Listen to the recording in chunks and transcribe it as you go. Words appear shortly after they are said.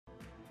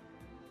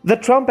The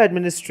Trump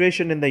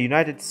administration in the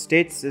United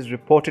States is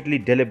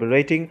reportedly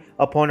deliberating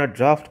upon a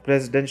draft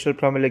presidential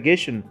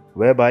promulgation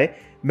whereby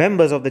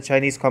members of the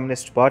Chinese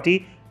Communist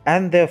Party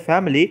and their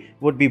family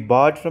would be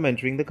barred from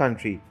entering the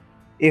country.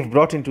 If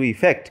brought into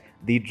effect,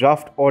 the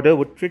draft order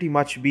would pretty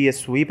much be a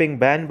sweeping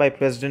ban by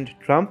President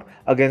Trump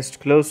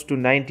against close to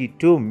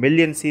 92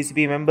 million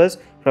CCP members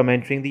from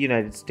entering the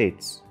United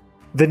States.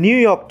 The New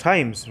York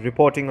Times,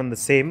 reporting on the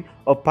same,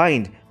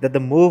 opined that the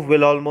move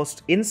will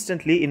almost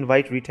instantly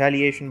invite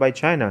retaliation by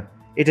China.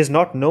 It is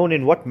not known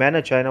in what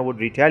manner China would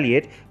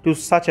retaliate to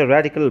such a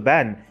radical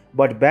ban,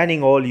 but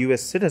banning all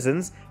US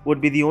citizens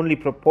would be the only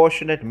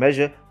proportionate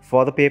measure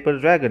for the paper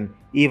dragon,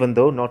 even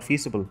though not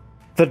feasible.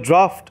 The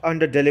draft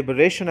under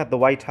deliberation at the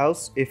White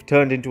House, if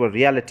turned into a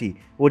reality,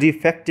 would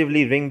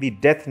effectively ring the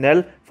death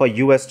knell for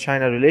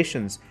US-China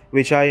relations,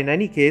 which are in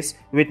any case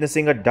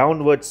witnessing a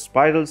downward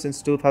spiral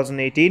since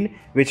 2018,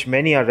 which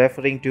many are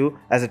referring to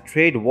as a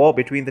trade war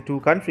between the two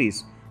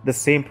countries. The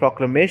same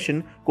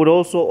proclamation could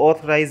also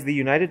authorize the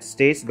United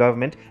States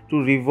government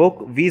to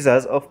revoke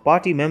visas of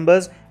party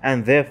members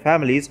and their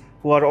families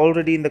who are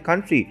already in the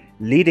country,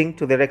 leading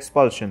to their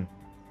expulsion.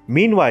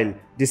 Meanwhile,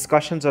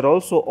 discussions are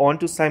also on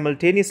to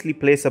simultaneously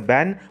place a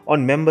ban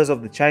on members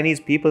of the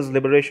Chinese People's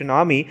Liberation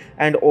Army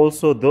and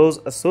also those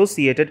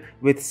associated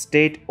with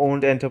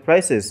state-owned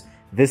enterprises.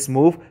 This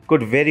move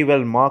could very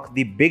well mark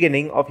the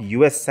beginning of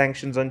US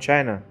sanctions on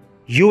China.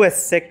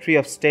 US Secretary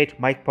of State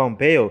Mike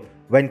Pompeo,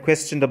 when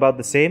questioned about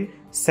the same,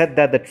 said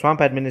that the Trump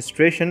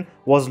administration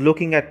was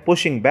looking at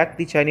pushing back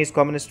the Chinese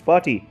Communist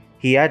Party.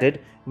 He added,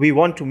 "We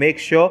want to make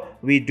sure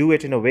we do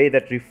it in a way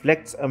that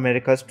reflects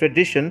America's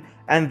tradition,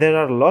 and there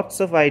are lots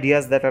of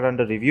ideas that are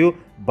under review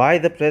by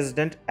the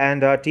president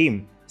and our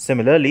team."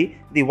 Similarly,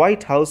 the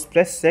White House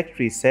press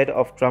secretary said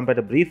of Trump at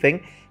a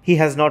briefing, he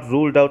has not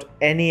ruled out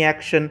any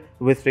action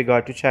with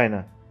regard to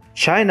China.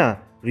 China,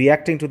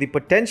 reacting to the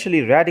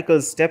potentially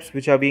radical steps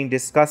which are being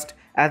discussed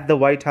at the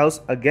White House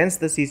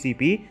against the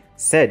CCP,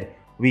 said,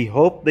 "We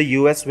hope the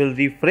US will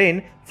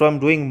refrain from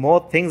doing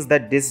more things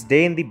that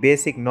disdain the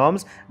basic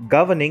norms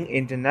governing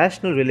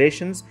international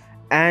relations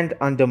and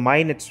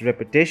undermine its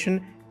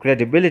reputation,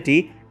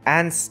 credibility,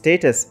 and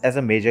status as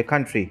a major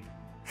country."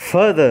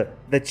 Further,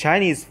 the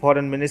Chinese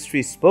Foreign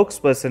Ministry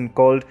spokesperson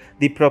called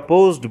the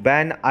proposed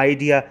ban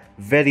idea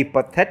very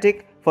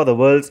pathetic for the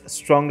world's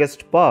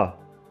strongest power.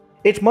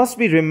 It must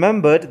be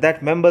remembered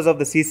that members of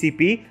the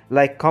CCP,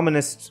 like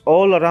communists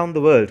all around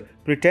the world,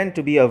 pretend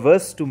to be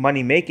averse to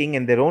money making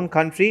in their own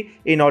country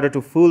in order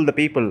to fool the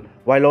people,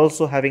 while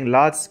also having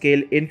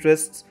large-scale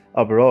interests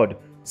abroad.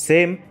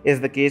 Same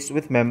is the case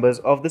with members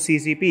of the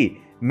CCP,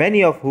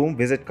 many of whom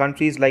visit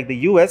countries like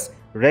the US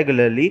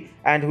regularly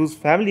and whose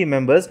family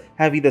members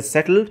have either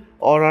settled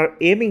or are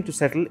aiming to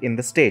settle in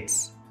the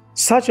States.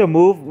 Such a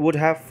move would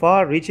have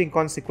far-reaching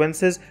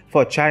consequences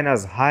for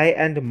China's high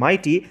and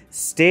mighty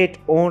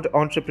state-owned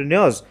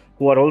entrepreneurs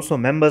who are also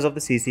members of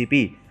the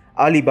CCP.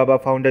 Alibaba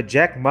founder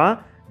Jack Ma,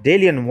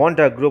 Dalian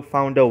Wanda Group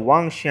founder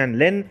Wang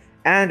Xianlin,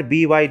 and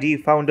BYD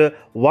founder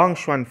Wang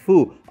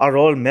Xuanfu are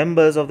all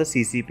members of the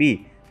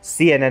CCP.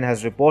 CNN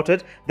has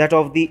reported that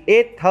of the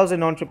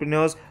 8,000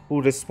 entrepreneurs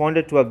who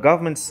responded to a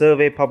government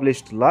survey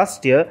published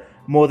last year,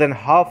 more than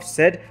half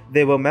said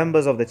they were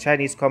members of the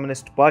Chinese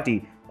Communist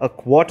Party. A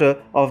quarter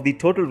of the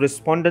total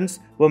respondents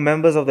were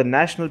members of the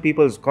National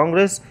People's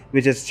Congress,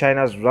 which is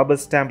China's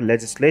rubber-stamp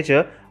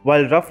legislature,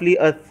 while roughly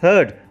a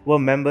third were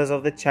members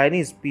of the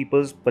Chinese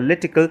People's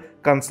Political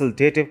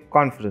Consultative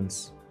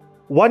Conference.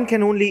 One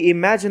can only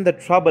imagine the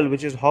trouble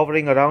which is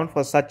hovering around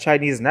for such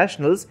Chinese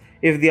nationals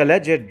if the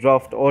alleged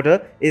draft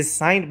order is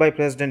signed by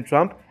President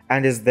Trump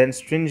and is then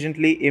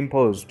stringently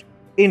imposed.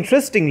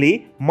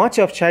 Interestingly, much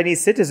of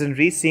Chinese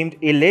citizenry seemed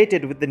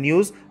elated with the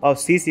news of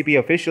CCP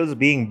officials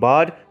being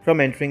barred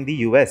from entering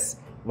the US,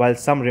 while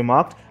some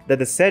remarked that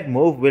the said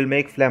move will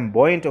make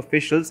flamboyant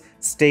officials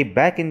stay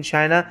back in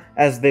China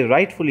as they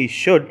rightfully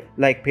should,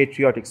 like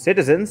patriotic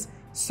citizens.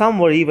 Some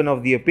were even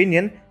of the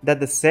opinion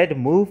that the said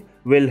move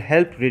will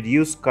help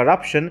reduce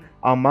corruption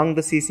among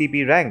the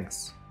CCP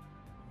ranks.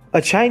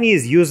 A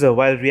Chinese user,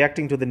 while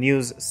reacting to the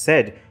news,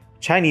 said,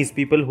 "Chinese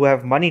people who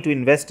have money to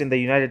invest in the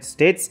United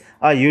States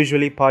are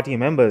usually party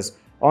members.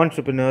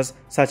 Entrepreneurs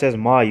such as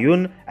Ma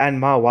Yun and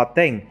Ma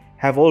Wateng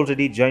have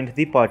already joined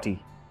the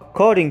party."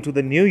 According to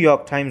the New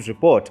York Times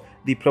report,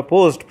 the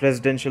proposed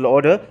presidential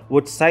order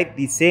would cite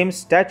the same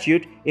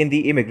statute in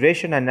the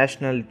Immigration and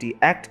Nationality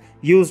Act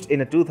used in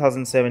a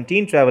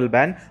 2017 travel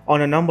ban on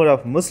a number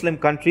of Muslim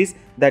countries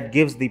that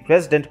gives the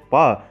president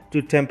power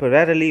to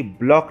temporarily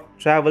block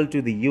travel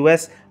to the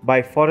US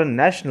by foreign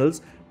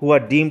nationals who are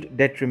deemed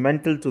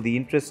detrimental to the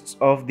interests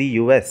of the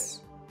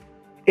US.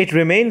 It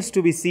remains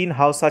to be seen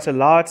how such a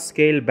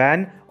large-scale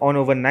ban on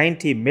over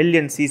 90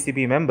 million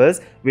CCP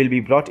members will be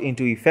brought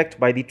into effect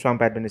by the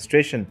Trump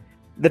administration.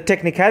 The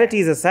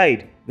technicalities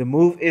aside, the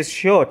move is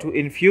sure to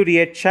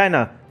infuriate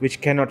China,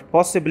 which cannot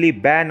possibly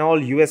ban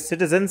all US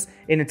citizens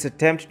in its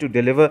attempt to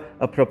deliver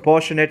a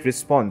proportionate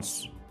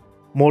response.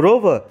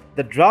 Moreover,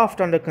 the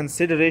draft under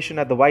consideration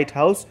at the White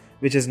House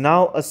which is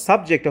now a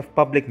subject of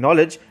public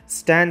knowledge,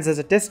 stands as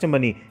a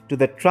testimony to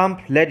the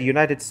Trump-led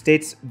United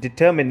States'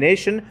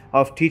 determination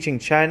of teaching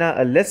China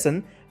a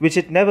lesson which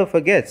it never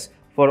forgets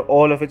for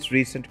all of its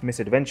recent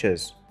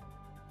misadventures.